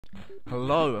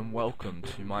Hello and welcome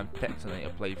to my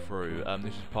Infectonator playthrough.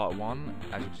 This is part 1.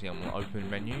 As you can see, I'm on the open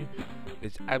menu.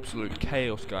 There's absolute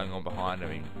chaos going on behind. I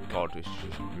mean, God, it's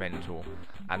just mental.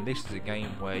 And this is a game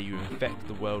where you infect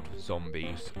the world with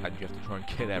zombies and you have to try and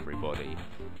kill everybody.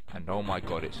 And oh my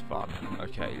God, it's fun.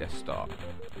 Okay, let's start.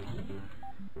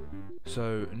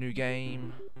 So, new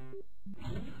game.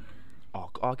 Oh,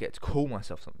 I get to call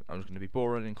myself something. I'm just going to be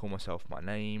boring and call myself my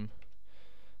name.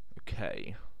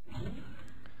 Okay.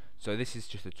 So this is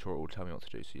just a tutorial to tell me what to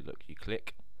do. So you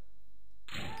click,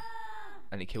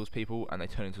 and it kills people, and they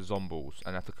turn into zombies,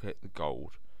 and I have to click the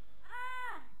gold,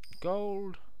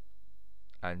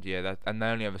 and yeah, and they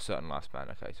only have a certain lifespan.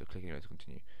 Okay, so click here to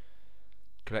continue.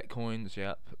 Collect coins.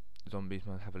 Yep. Zombies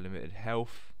must have a limited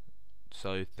health,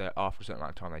 so that after a certain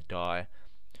amount of time they die.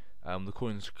 The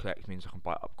coins to collect means I can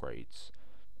buy upgrades.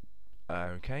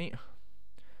 Okay,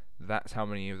 that's how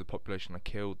many of the population I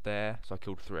killed there. So I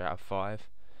killed 3 out of 5.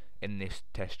 In this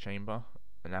test chamber,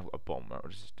 and I've got a bomb. What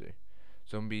does this do?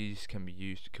 Zombies can be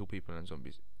used to kill people, and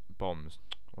zombies bombs.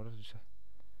 What does it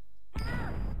say?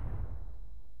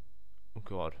 Oh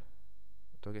God,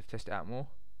 do I get to test it out more?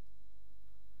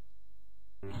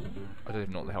 I don't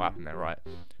even know what the hell happened there. Right.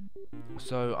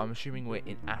 So I'm assuming we're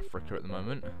in Africa at the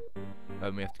moment.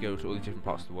 We have to go to all these different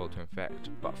parts of the world to infect,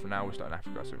 but for now we're starting in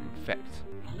Africa, so we infect.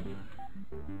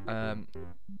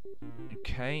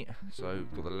 Okay, so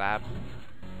we've got the lab.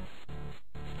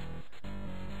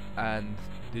 And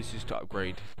this is to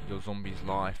upgrade your zombie's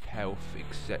life, health,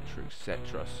 etc,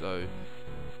 etc. So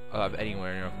I don't have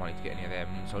anywhere near enough money to get any of them,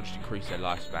 so I'll just increase their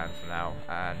lifespan for now,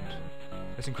 and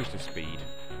let's increase their speed.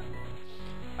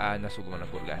 And that's all the one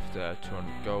I've got left.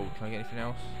 200 gold. Can I get anything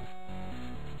else?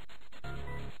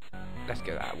 Let's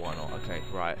get that. Why not? Okay,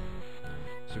 right.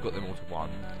 So we've got them all to 1.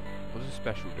 What does a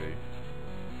special do?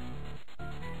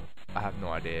 I have no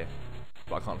idea,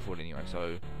 but I can't afford it anyway.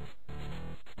 So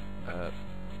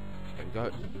there we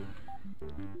go.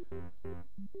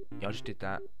 Yeah, I just did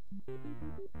that.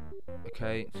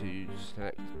 Okay, to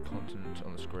select content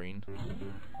on the screen.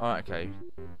 Alright, okay.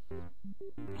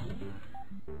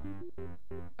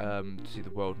 To see the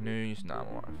world news. No, I'm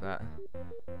alright with that.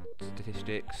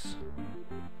 Statistics.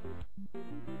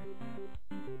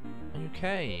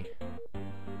 Okay.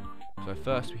 So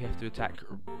first we have to attack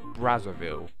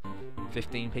Brazzaville.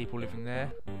 15 people living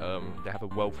there. They have a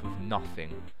wealth of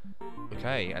nothing.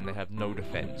 Okay, and they have no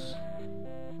defense.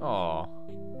 Oh,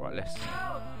 right. Let's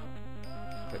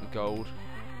get the gold.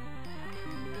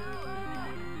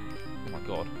 Oh my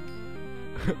God.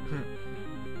 Do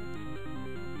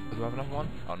I have another one?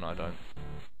 Oh no, I don't.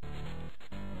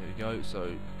 There we go.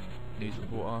 So, news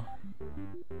reporter,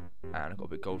 and I've got a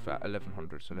bit of gold for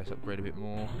 1100. So let's upgrade a bit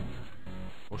more.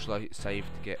 Or should I save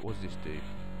to get? What does this do?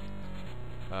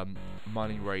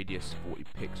 Money radius 40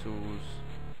 pixels.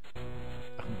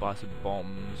 I can buy some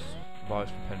bombs.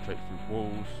 Virus can penetrate through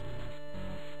walls.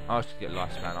 I'll just get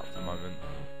lifespan up for the moment.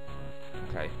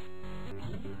 Okay.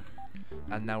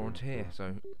 And now we're on to here.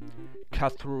 So,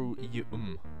 Kathru.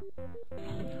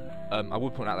 I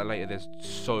will point out that later there's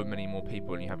so many more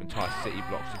people, and you have entire city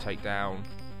blocks to take down.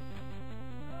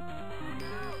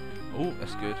 Oh,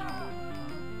 that's good.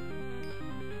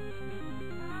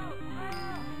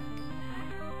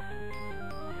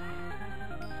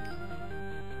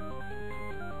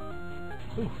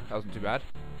 Ooh, that wasn't too bad.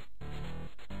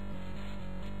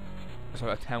 So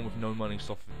a town with no money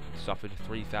suffered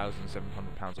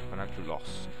 £3,700 of financial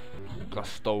loss because I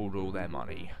stole all their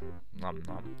money. Right,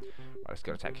 let's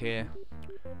go attack here.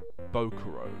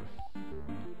 Bokoro.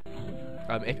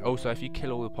 If you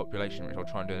kill all the population, which I'll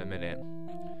try and do in a minute,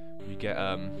 you get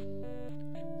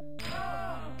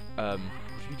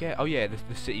oh yeah, the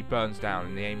city burns down,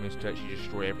 and the aim is to actually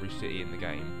destroy every city in the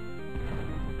game.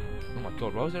 Oh my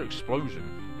God, why was there an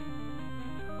explosion?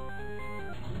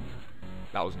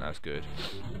 That wasn't as good.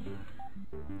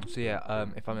 So yeah,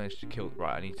 if I manage to kill...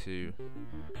 Right, I need to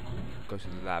go to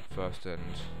the lab first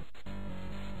and...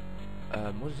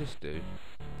 what does this do?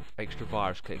 Extra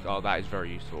virus click. Oh, that is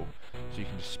very useful. So you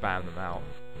can just spam them out.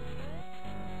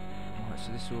 Alright,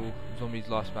 so this will... Zombies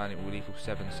lifespan, it will equal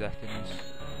 7 seconds.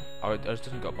 Oh, it just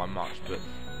doesn't go up by much, but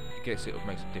I guess it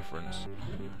makes a difference.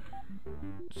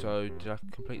 So, did I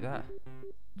complete that?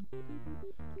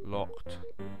 Locked.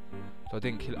 So I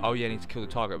didn't kill... Oh yeah, I need to kill the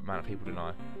target amount of people, didn't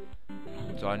I?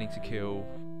 So I need to kill...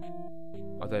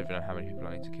 I don't even know how many people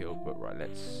I need to kill, but right,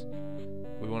 let's...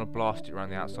 We want to blast it around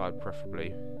the outside,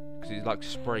 preferably. Because it like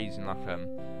sprays in like,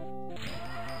 Oh,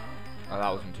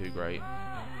 that wasn't too great.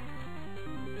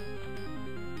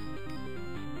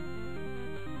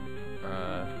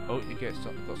 Oh, you got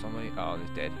somebody. Oh, he's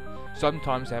dead.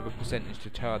 Sometimes they have a percentage to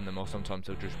turn them, or sometimes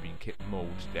they'll just be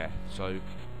mauled to death. So,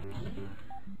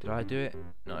 did I do it?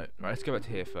 No. Right, let's go back to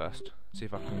here first. See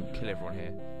if I can kill everyone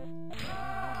here.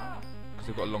 Because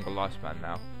they've got a longer lifespan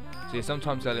now. So yeah,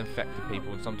 sometimes they'll infect the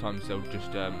people, and sometimes they'll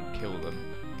just kill them.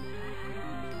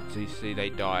 So you see they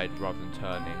died rather than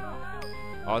turning.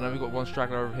 Oh no, we've got one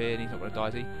straggler over here, and he's not going to die,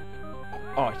 is he?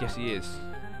 Oh, yes he is.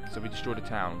 So we destroyed a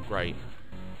town. Great.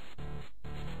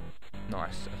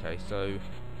 Nice. Okay, so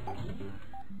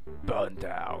burn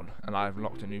down, and I've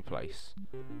unlocked a new place.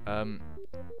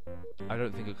 I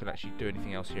don't think I could actually do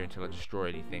anything else here until I destroy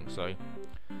anything. So,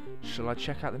 shall I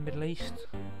check out the Middle East?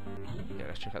 Yeah,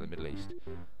 let's check out the Middle East.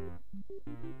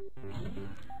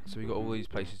 So we got all these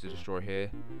places to destroy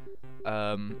here.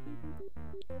 I'm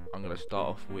gonna start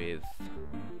off with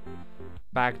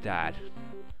Baghdad.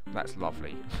 That's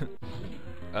lovely.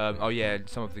 Oh yeah,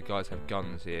 some of the guys have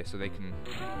guns here, so they can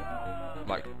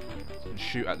like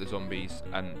shoot at the zombies,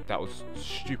 and that was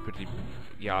stupidly.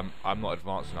 Yeah, I'm not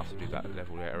advanced enough to do that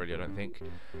level yet, really, I don't think.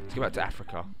 Let's go back to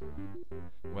Africa,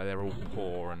 where they're all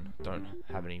poor and don't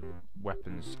have any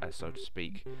weapons, as so to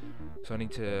speak. So I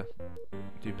need to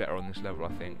do better on this level, I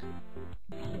think.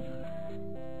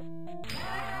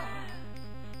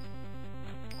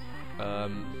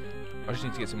 I just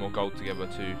need to get some more gold together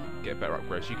to get better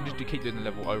upgrades. You can just keep doing the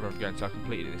level over and over again, so I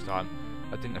completed it this time.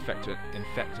 I didn't infect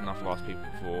enough last people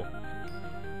before.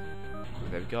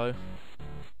 There we go.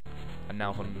 And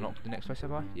now I've unlocked the next place,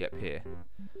 have I? Yep, here.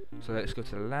 So let's go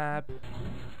to the lab.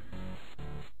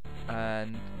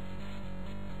 And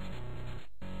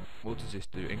what does this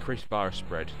do? Increased virus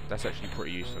spread. That's actually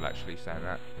pretty useful, actually, saying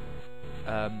that.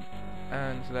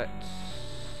 And let's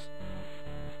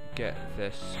get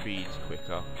their speed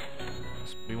quicker.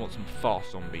 We want some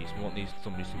fast zombies. We want these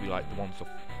zombies to be like the ones off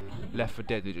Left 4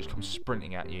 Dead that just come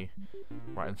sprinting at you.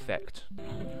 Right, infect.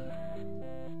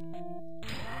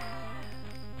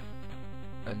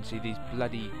 And see these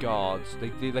bloody guards. They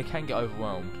can get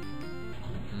overwhelmed.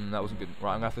 That wasn't good.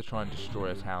 Right, I'm gonna have to try and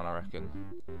destroy a town, I reckon.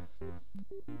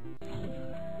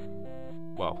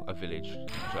 Well, a village,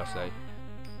 should I say?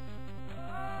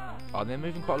 Oh, they're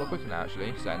moving quite a lot quicker now,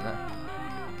 actually. Saying that.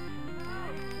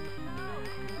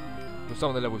 But some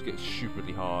of the levels get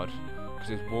stupidly hard because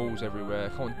there's walls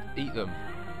everywhere. I can't eat them.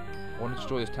 I want to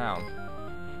destroy this town.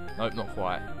 Nope, not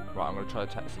quite. Right, I'm going to try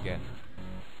to attack this again.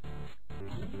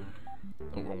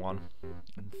 Oh, wrong one.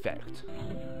 Infect.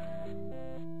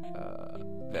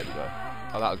 There we go.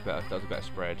 Oh, that was better. That was a better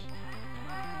spread.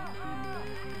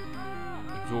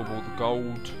 Absorb all the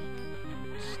gold.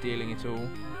 Stealing it all.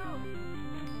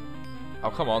 Oh,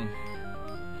 come on.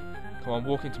 Come on,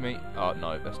 walk into me. Oh,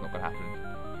 no, that's not going to happen.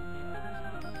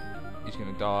 He's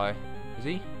going to die. Is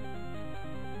he?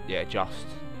 Yeah, just.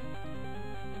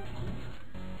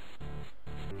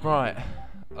 Right.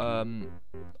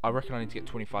 I reckon I need to get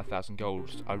 25,000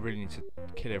 gold. I really need to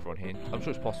kill everyone here. I'm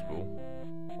sure it's possible.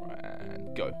 Right,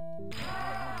 and go.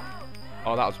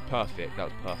 Oh, that was perfect. That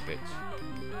was perfect.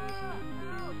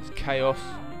 It's chaos.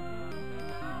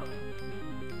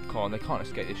 Come on, they can't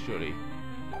escape this, surely.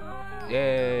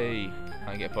 Yay! I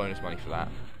can get bonus money for that.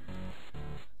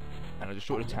 And I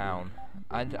destroyed a town.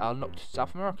 And I unlocked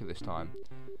South America this time.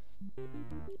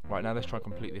 Right, now let's try and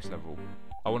complete this level.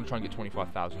 I want to try and get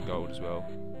 25,000 gold as well.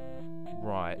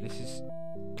 Right, this is...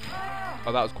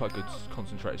 Oh, that was quite a good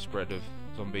concentrated spread of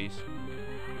zombies.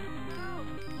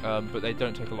 But they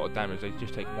don't take a lot of damage, they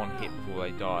just take one hit before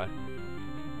they die.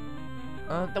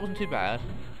 That wasn't too bad,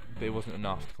 but it wasn't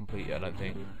enough to complete it, I don't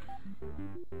think.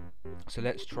 So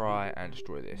let's try and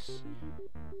destroy this.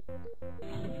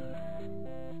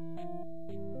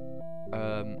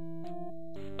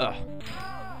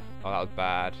 Oh, that was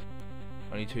bad.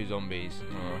 Only 2 zombies.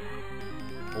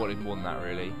 I wanted more than that,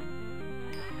 really.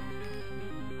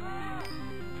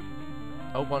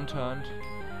 Oh, one turned.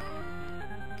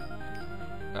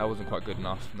 That wasn't quite good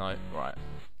enough. No, right.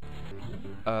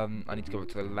 I need to go up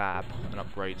to the lab and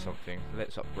upgrade something.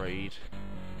 Let's upgrade.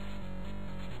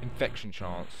 Infection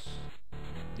chance.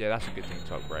 Yeah, that's a good thing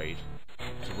to upgrade.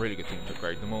 It's a really good thing to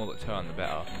upgrade. The more that turn, the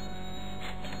better.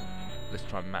 Let's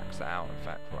try and max that out, in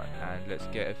fact. Right, and let's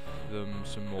get them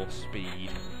some more speed.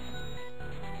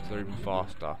 So they're even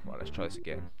faster. Right, let's try this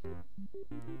again.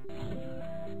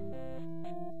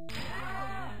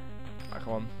 Right,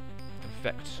 come on.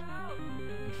 Infect.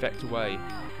 Infect away.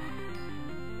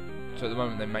 So at the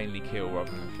moment they mainly kill rather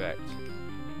than infect.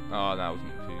 Oh, that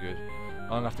wasn't too good. I'm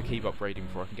going to have to keep upgrading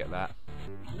before I can get that.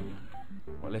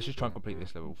 Well, let's just try and complete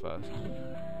this level first.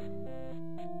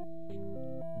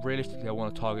 Realistically, I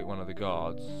want to target one of the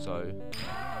guards, so...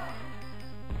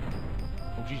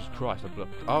 Oh, Jesus Christ, I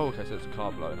blocked... Oh, okay, so it's a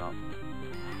car blowing up.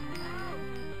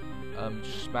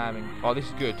 Just spamming. Oh, this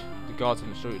is good. The guards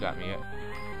haven't shooted at me yet.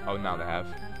 Oh, now they have.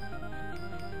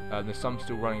 There's some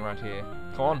still running around here.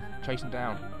 Come on, chase him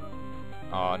down.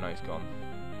 Oh, no, he's gone.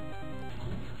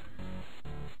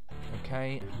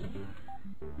 Okay.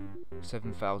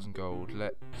 7,000 gold.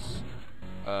 Let's.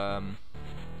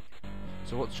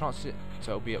 So what's the chance is it?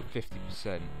 So it'll be at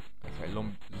 50%. Okay,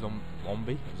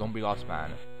 zombie last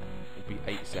man. Will be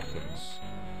 8 seconds.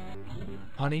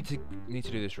 I need to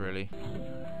do this really.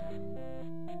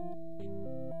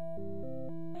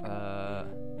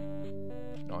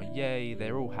 Oh yay!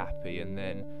 They're all happy, and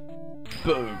then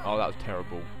boom! Oh, that was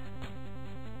terrible.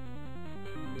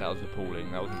 That was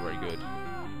appalling. That wasn't very good.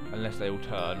 Unless they all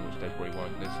turn, which they probably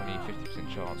won't. There's only a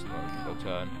 50% chance that they'll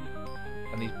turn.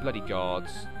 And these bloody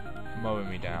guards mowing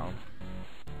me down,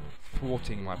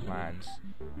 thwarting my plans.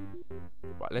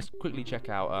 Right, let's quickly check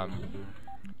out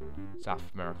South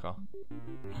America.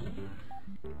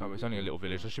 Oh, it's only a little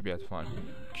village. I should be able to find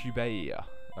Cuba.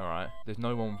 Alright, there's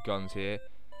no one with guns here.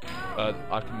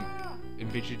 I can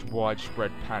envisage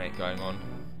widespread panic going on.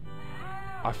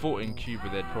 I thought in Cuba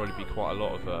there'd probably be quite a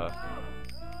lot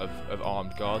of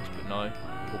armed guards, but no.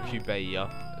 Or Cuba,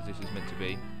 as this is meant to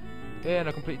be. Yeah, and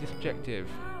I completed this objective.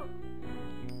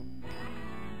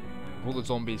 All the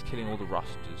zombies killing all the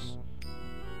rusters.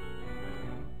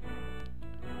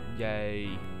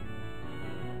 Yay.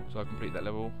 So I complete that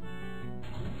level.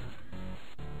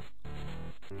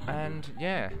 And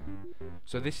yeah.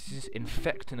 So this is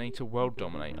Infectonator World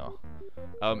Dominator.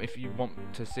 If you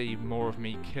want to see more of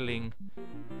me killing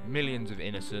millions of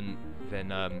innocent,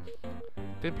 then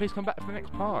please come back for the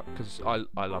next part, because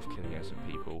I love killing innocent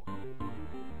people.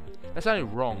 That sounded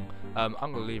wrong. I'm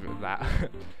gonna leave it at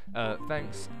that.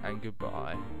 Thanks and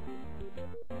goodbye.